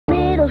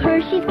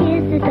Hershey's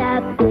Kisses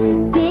have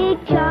big,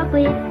 big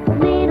chocolate.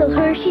 Little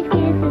Hershey's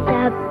Kisses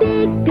have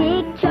big,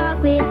 big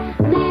chocolate.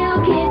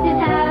 Little kisses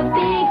have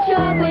big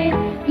chocolate.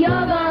 You're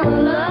gonna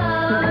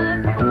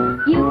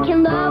love. You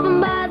can love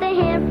them by the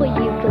handful.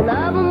 You can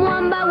love them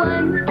one by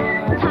one.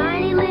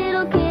 Tiny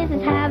little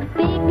kisses have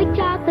big, big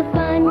chocolate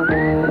fun.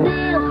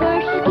 Little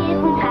Hershey's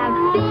Kisses have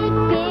big,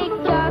 big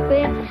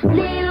chocolate.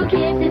 Little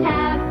kisses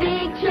have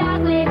big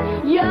chocolate.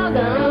 You're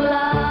gonna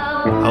love.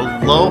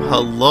 Hello,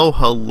 hello,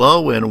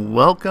 hello, and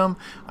welcome.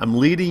 I'm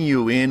leading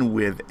you in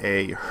with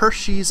a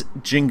Hershey's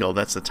jingle.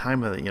 That's the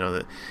time of the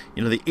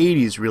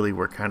 80s really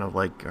were kind of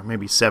like, or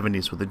maybe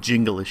 70s, with the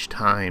jingle-ish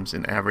times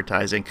in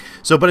advertising.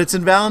 But it's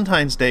in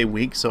Valentine's Day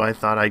week, so I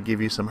thought I'd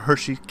give you some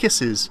Hershey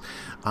Kisses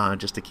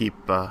just to keep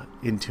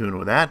in tune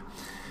with that.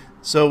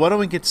 So why don't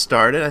we get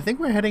started? I think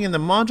we're heading into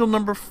module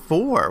number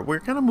 4.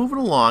 We're kind of moving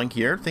along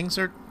here. Things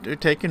are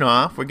taking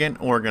off. We're getting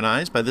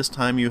organized. By this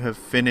time you have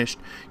finished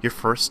your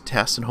first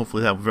test, and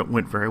hopefully that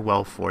went very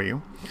well for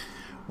you.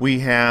 We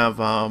have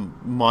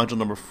module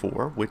number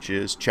 4, which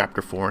is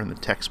chapter 4 in the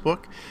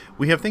textbook.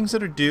 We have things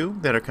that are due,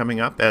 that are coming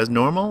up as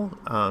normal.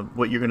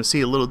 What you're going to see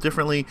a little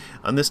differently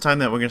on this time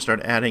that we're going to start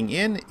adding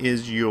in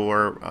is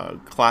your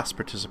class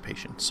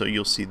participation. So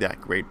you'll see that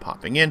grade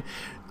popping in.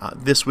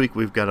 This week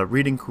we've got a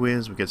reading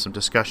quiz, we've got some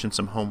discussion,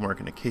 some homework,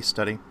 and a case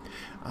study.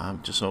 Why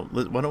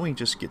don't we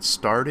just get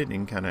started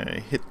and kind of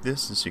hit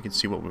this so you can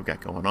see what we've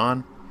got going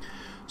on.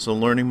 So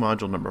learning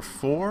module number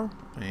 4,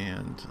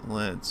 and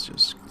let's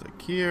just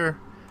click here.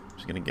 I'm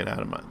just going to get out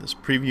of this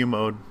preview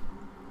mode.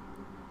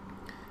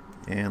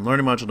 And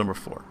learning module number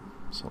 4.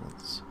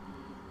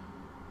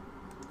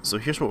 So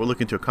here's what we're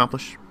looking to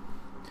accomplish.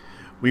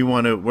 We're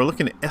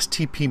looking at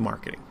STP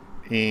marketing.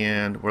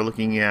 And we're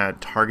looking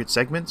at target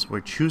segments. We're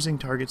choosing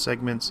target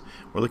segments.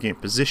 We're looking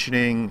at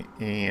positioning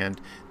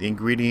and the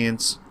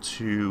ingredients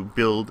to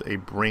build a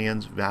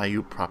brand's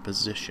value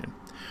proposition.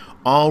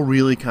 All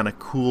really kind of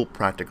cool,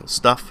 practical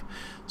stuff.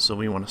 So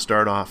we want to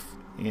start off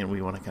and we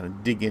want to kind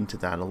of dig into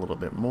that a little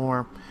bit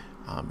more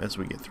as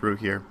we get through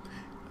here.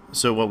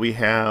 So what we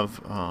have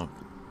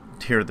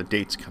here are the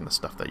dates kind of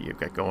stuff that you've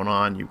got going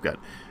on. You've got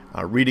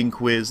a reading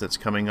quiz that's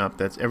coming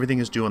up. Everything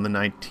is due on the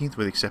 19th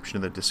with the exception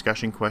of the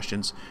discussion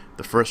questions.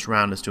 The first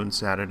round is due on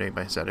Saturday,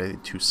 by Saturday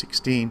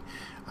 2/16.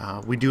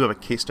 We do have a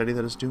case study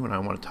that is due, and I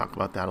want to talk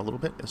about that a little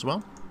bit as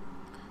well.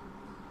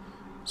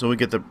 So we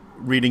get the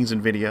readings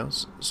and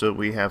videos. So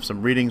we have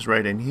some readings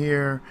right in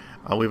here.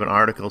 We have an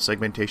article,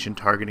 segmentation,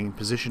 targeting,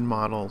 position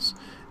models.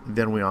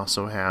 Then we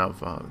also have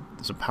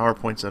some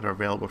PowerPoints that are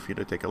available for you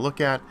to take a look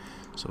at.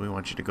 So we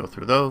want you to go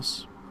through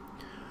those.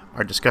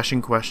 Our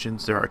discussion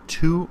questions, there are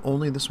 2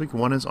 only this week.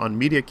 One is on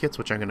media kits,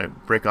 which I'm going to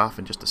break off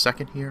in just a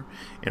second here,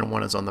 and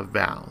one is on the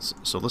VALs.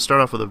 So let's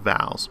start off with the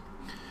VALs.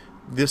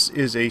 This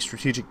is a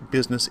Strategic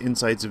Business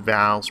Insights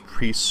VALs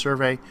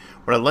pre-survey.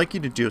 What I'd like you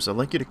to do is I'd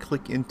like you to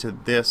click into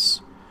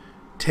this,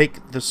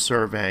 take the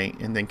survey,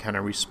 and then kind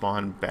of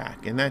respond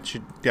back. And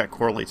that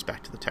correlates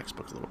back to the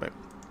textbook a little bit.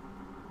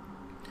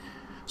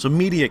 So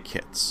media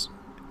kits.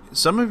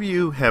 Some of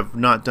you have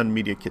not done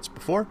media kits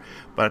before,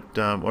 but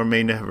or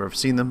may never have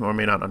seen them or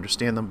may not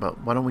understand them,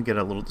 but why don't we get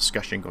a little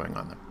discussion going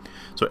on them.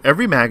 So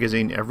every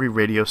magazine, every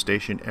radio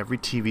station, every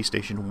TV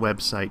station,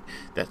 website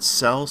that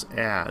sells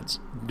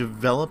ads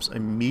develops a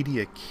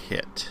media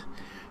kit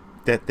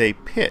that they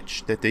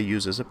pitch, that they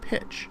use as a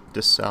pitch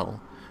to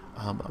sell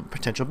a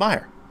potential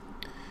buyer.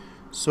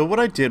 So what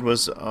I did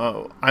was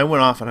I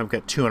went off, and I've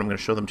got 2, and I'm going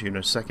to show them to you in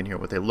a second here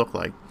what they look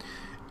like.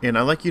 And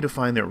I'd like you to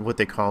find what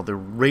they call the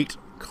rate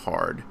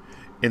card,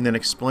 and then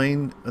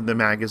explain the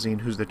magazine,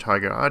 who's the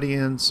target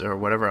audience, or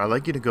whatever. I'd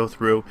like you to go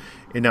through,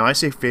 and now I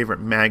say favorite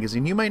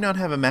magazine. You might not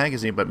have a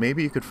magazine, but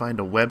maybe you could find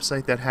a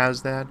website that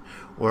has that,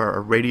 or a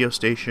radio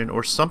station,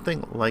 or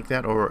something like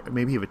that, or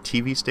maybe you have a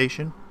TV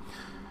station.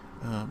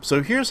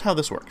 So here's how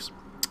this works.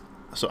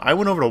 So I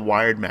went over to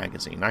Wired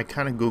Magazine. I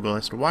kind of Googled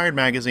this. Wired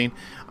Magazine,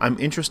 I'm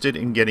interested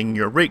in getting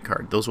your rate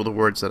card. Those were the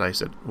words that I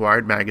said.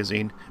 Wired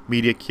Magazine,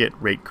 media kit,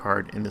 rate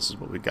card, and this is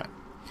what we got.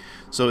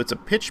 So it's a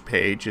pitch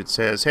page. It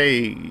says,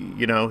 hey,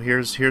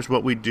 here's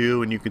what we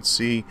do, and you can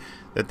see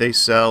that they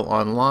sell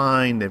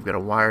online. They've got a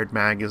Wired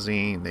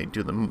Magazine. They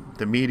do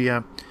the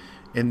media,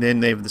 and then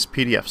they have this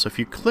PDF. So if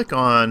you click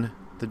on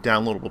the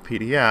downloadable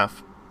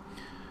PDF,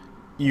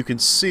 you can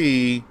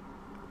see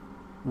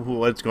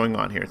what's going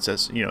on here. It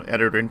says,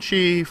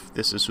 editor-in-chief,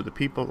 this is who the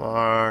people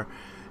are,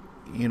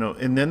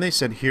 and then they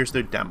said, here's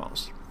their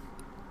demos.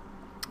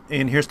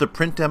 And here's the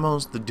print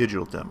demos, the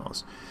digital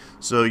demos.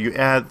 So you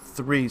add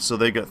 3, so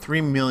they got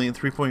 3 million,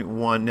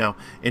 3.1. Now,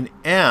 an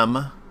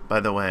M, by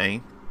the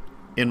way,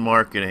 in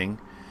marketing,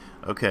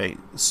 okay,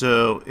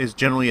 so is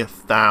generally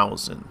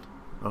 1,000,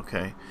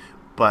 okay?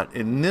 But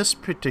in this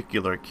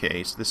particular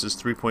case, this is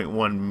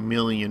 3.1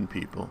 million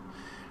people.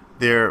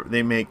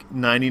 They make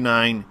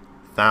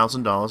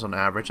 $99,000 on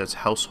average. That's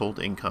household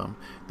income.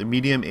 The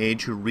median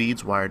age who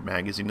reads Wired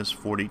Magazine is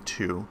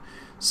 42.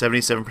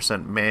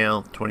 77%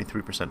 male,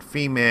 23%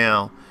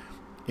 female,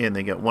 and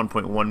they get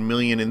 1.1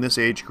 million in this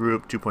age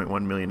group,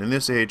 2.1 million in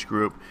this age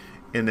group,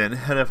 and then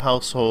head of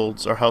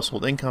households or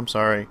household income,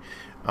 sorry,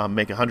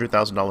 make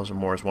 $100,000 or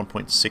more is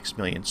 1.6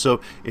 million.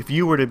 So if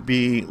you were to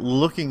be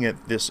looking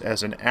at this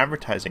as an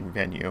advertising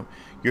venue,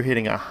 you're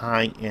hitting a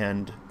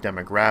high-end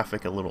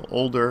demographic, a little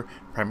older,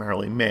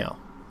 primarily male.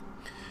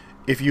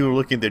 If you were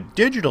looking at the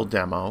digital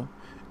demo,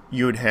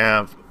 you would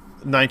have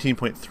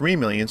 19.3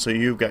 million, so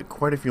you've got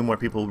quite a few more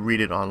people who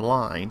read it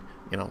online,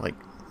 like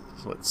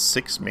what,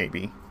 6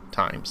 maybe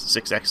times,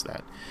 6x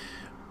that.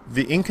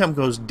 The income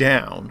goes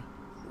down,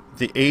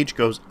 the age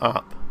goes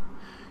up.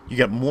 You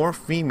get more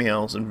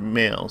females and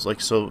males,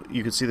 so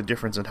you can see the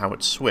difference in how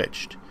it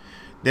switched.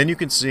 Then you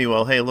can see,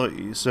 well, hey,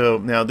 look, so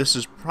now this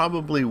is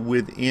probably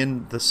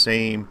within the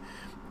same,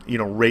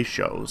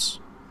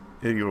 ratios.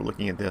 You were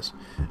looking at this,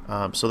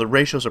 so the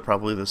ratios are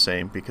probably the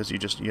same because you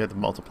have to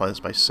multiply this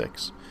by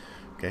 6.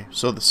 Okay,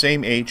 so the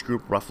same age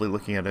group, roughly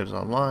looking at it, is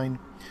online.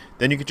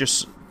 Then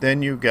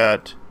you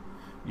got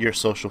your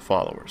social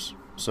followers.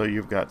 So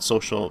you've got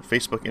social,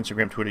 Facebook,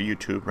 Instagram, Twitter,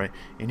 YouTube, right?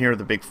 And here are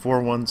the big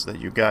 4 ones that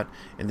you got,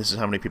 and this is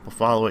how many people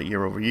follow it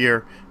year over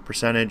year,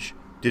 percentage,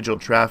 digital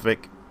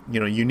traffic,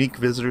 unique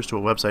visitors to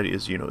a website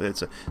is,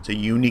 it's a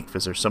unique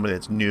visitor, somebody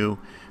that's new.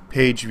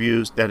 Page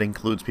views, that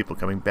includes people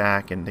coming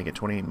back, and they get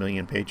 28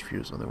 million page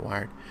views on their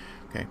Wired.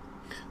 Okay,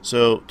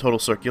 so total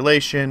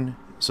circulation.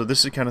 So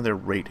this is kind of their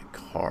rate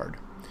card.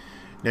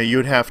 Now you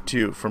would have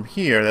to, from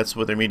here, that's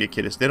what their media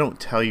kit is. They don't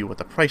tell you what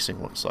the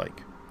pricing looks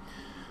like.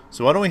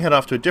 So why don't we head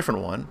off to a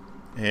different one?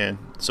 And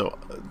so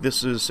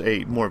this is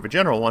a more of a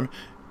general one.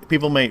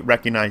 People may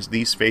recognize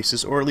these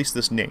faces, or at least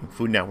this name,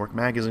 Food Network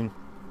Magazine.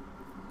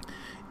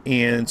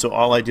 And so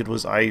all I did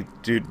was I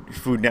did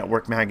Food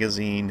Network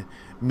Magazine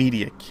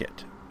Media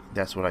Kit.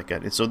 That's what I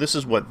got. And so this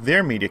is what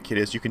their media kit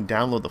is. You can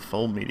download the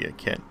full media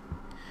kit.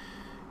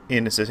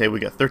 And it says, hey, we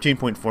got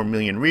 13.4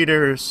 million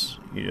readers.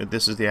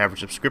 This is the average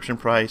subscription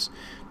price.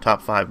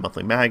 Top 5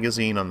 monthly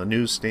magazine on the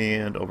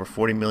newsstand. Over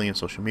 40 million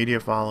social media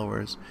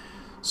followers.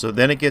 So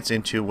then it gets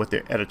into what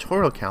their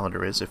editorial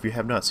calendar is. If you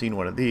have not seen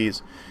one of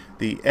these,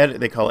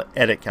 they call it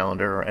edit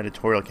calendar or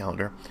editorial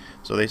calendar.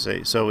 So they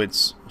say, so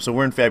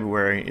we're in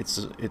February. It's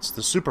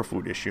the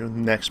superfood issue.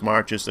 Next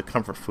March is the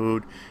comfort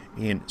food,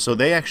 and so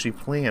they actually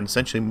plan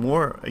essentially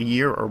a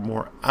year or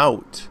more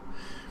out.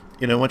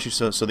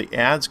 So the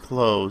ads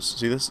close.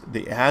 See this?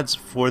 The ads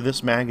for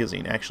this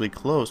magazine actually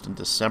closed on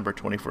December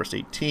 21st,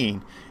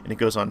 18, and it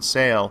goes on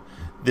sale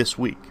this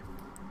week.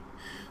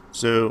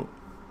 So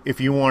if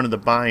you wanted to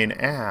buy an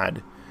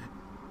ad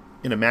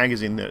in a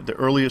magazine, the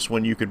earliest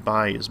one you could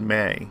buy is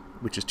May,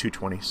 which is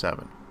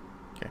 2/27.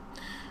 Okay.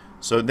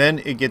 So then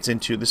it gets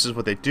into, this is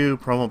what they do: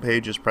 promo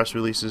pages, press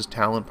releases,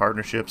 talent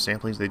partnerships,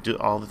 samplings. They do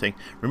all the things.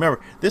 Remember,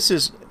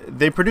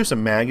 they produce a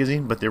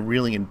magazine, but they're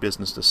really in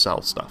business to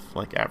sell stuff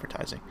like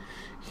advertising.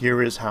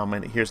 Here's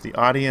the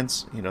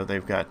audience.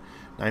 They've got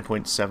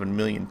 9.7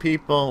 million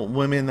people,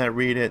 women that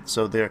read it.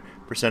 So their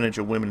percentage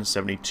of women is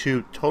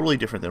 72, totally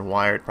different than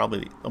Wired,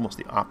 probably almost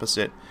the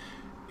opposite.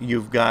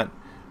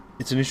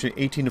 It's an interesting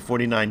 18 to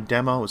 49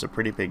 demo is a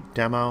pretty big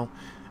demo.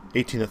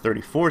 18 to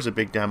 34 is a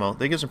big demo.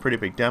 They get some pretty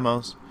big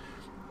demos.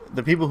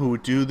 The people who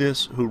do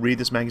this, who read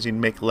this magazine,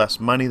 make less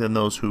money than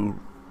those who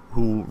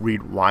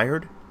read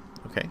Wired.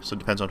 Okay, so it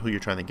depends on who you're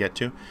trying to get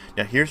to.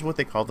 Now here's what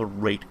they call the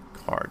rate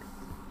card.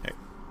 Okay.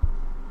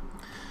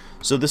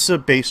 So this is a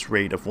base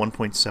rate of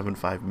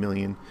 1.75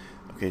 million.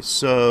 Okay,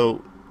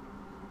 so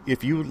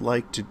if you would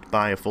like to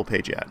buy a full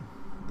page ad,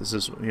 this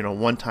is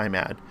one-time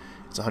ad,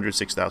 it's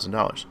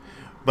 $106,000.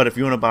 But if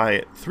you want to buy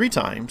it 3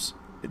 times,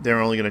 they're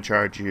only going to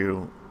charge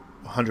you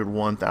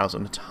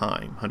 $101,000 a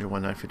time,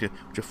 $101,950,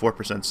 which is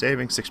 4%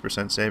 savings,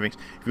 6% savings.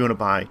 If you want to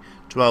buy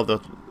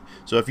 12,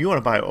 so if you want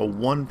to buy a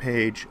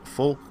one-page,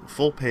 full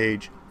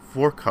page,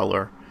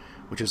 4-color,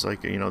 which is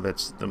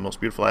that's the most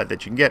beautiful ad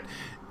that you can get,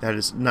 that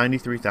is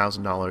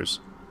 $93,000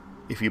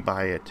 if you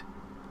buy it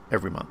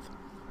every month.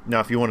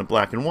 Now, if you want it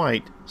black and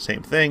white,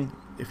 same thing.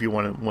 If you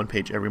want it 1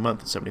 page every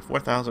month, it's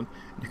 $74,000.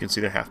 You can see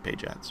their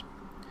half-page ads.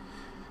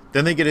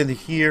 Then they get into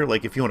here,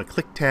 like if you want a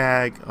click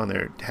tag on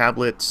their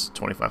tablets,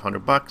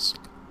 $2,500.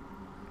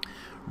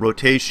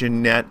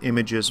 Rotation, net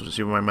images,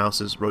 see where my mouse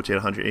is, rotate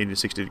 180 to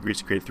 60 degrees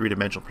to create a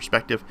 3-dimensional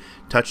perspective.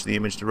 Touch the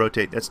image to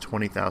rotate, that's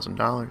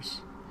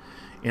 $20,000.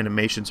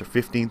 Animations are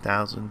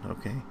 $15,000,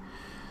 okay.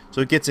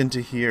 So it gets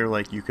into here,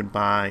 like you can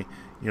buy,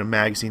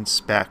 magazine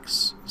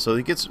specs. So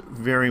it gets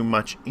very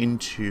much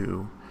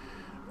into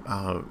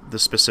the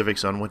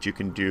specifics on what you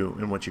can do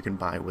and what you can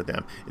buy with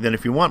them. And then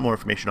if you want more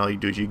information, all you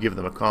do is you give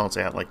them a call and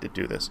say, I'd like to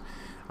do this.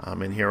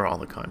 And here are all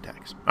the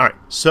contacts. All right,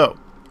 so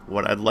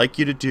what I'd like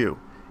you to do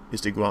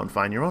is to go out and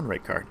find your own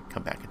rate card.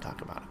 Come back and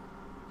talk about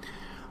it.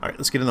 All right,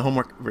 let's get into the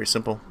homework. Very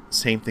simple.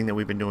 Same thing that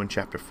we've been doing.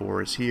 Chapter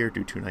 4 is here.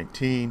 Do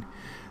 219.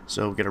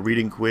 So we get a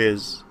reading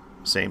quiz.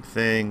 Same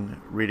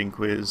thing. Reading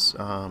quiz.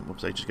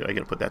 Whoops, I got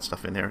to put that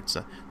stuff in there. It's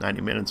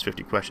 90 minutes,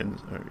 50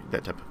 questions, or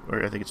that type.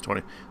 Or I think it's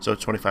 20. So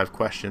it's 25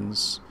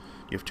 questions.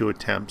 You have 2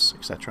 attempts,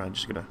 etc. I'm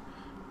just gonna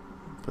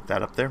put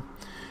that up there.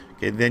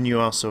 Okay. Then you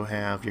also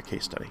have your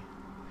case study.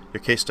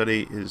 Your case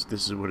study this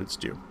is what it's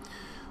due.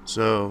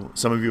 So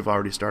some of you have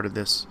already started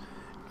this.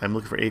 I'm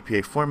looking for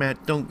APA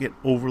format. Don't get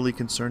overly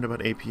concerned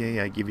about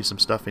APA. I give you some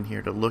stuff in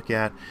here to look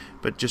at,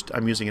 but just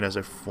I'm using it as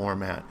a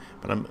format.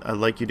 But I'd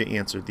like you to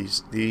answer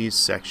these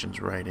sections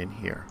right in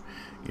here.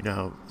 You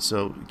know,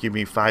 so give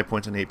me 5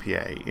 points on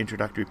APA.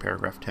 Introductory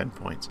paragraph, 10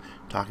 points.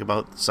 Talk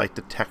about, cite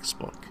the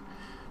textbook.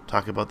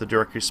 Talk about the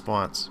direct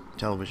response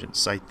television,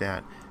 cite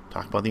that.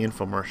 Talk about the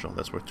infomercial,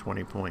 that's worth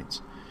 20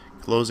 points.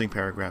 Closing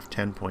paragraph,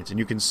 10 points. And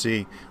you can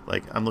see,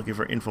 like, I'm looking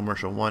for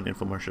infomercial 1,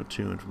 infomercial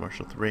 2,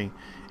 infomercial 3,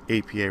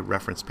 APA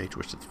reference page,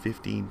 which is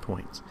 15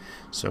 points.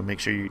 So make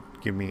sure you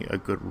give me a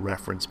good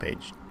reference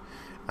page.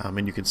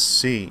 And you can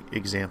see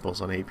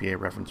examples on APA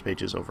reference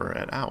pages over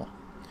at OWL.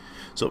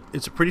 So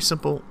it's a pretty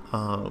simple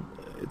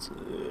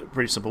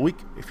week.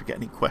 If you've got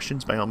any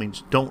questions, by all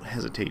means, don't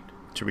hesitate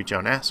to reach out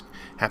and ask.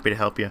 Happy to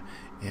help you,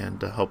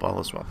 and hope all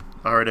is well.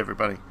 All right,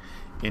 everybody.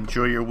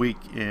 Enjoy your week.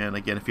 And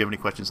again, if you have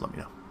any questions, let me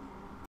know.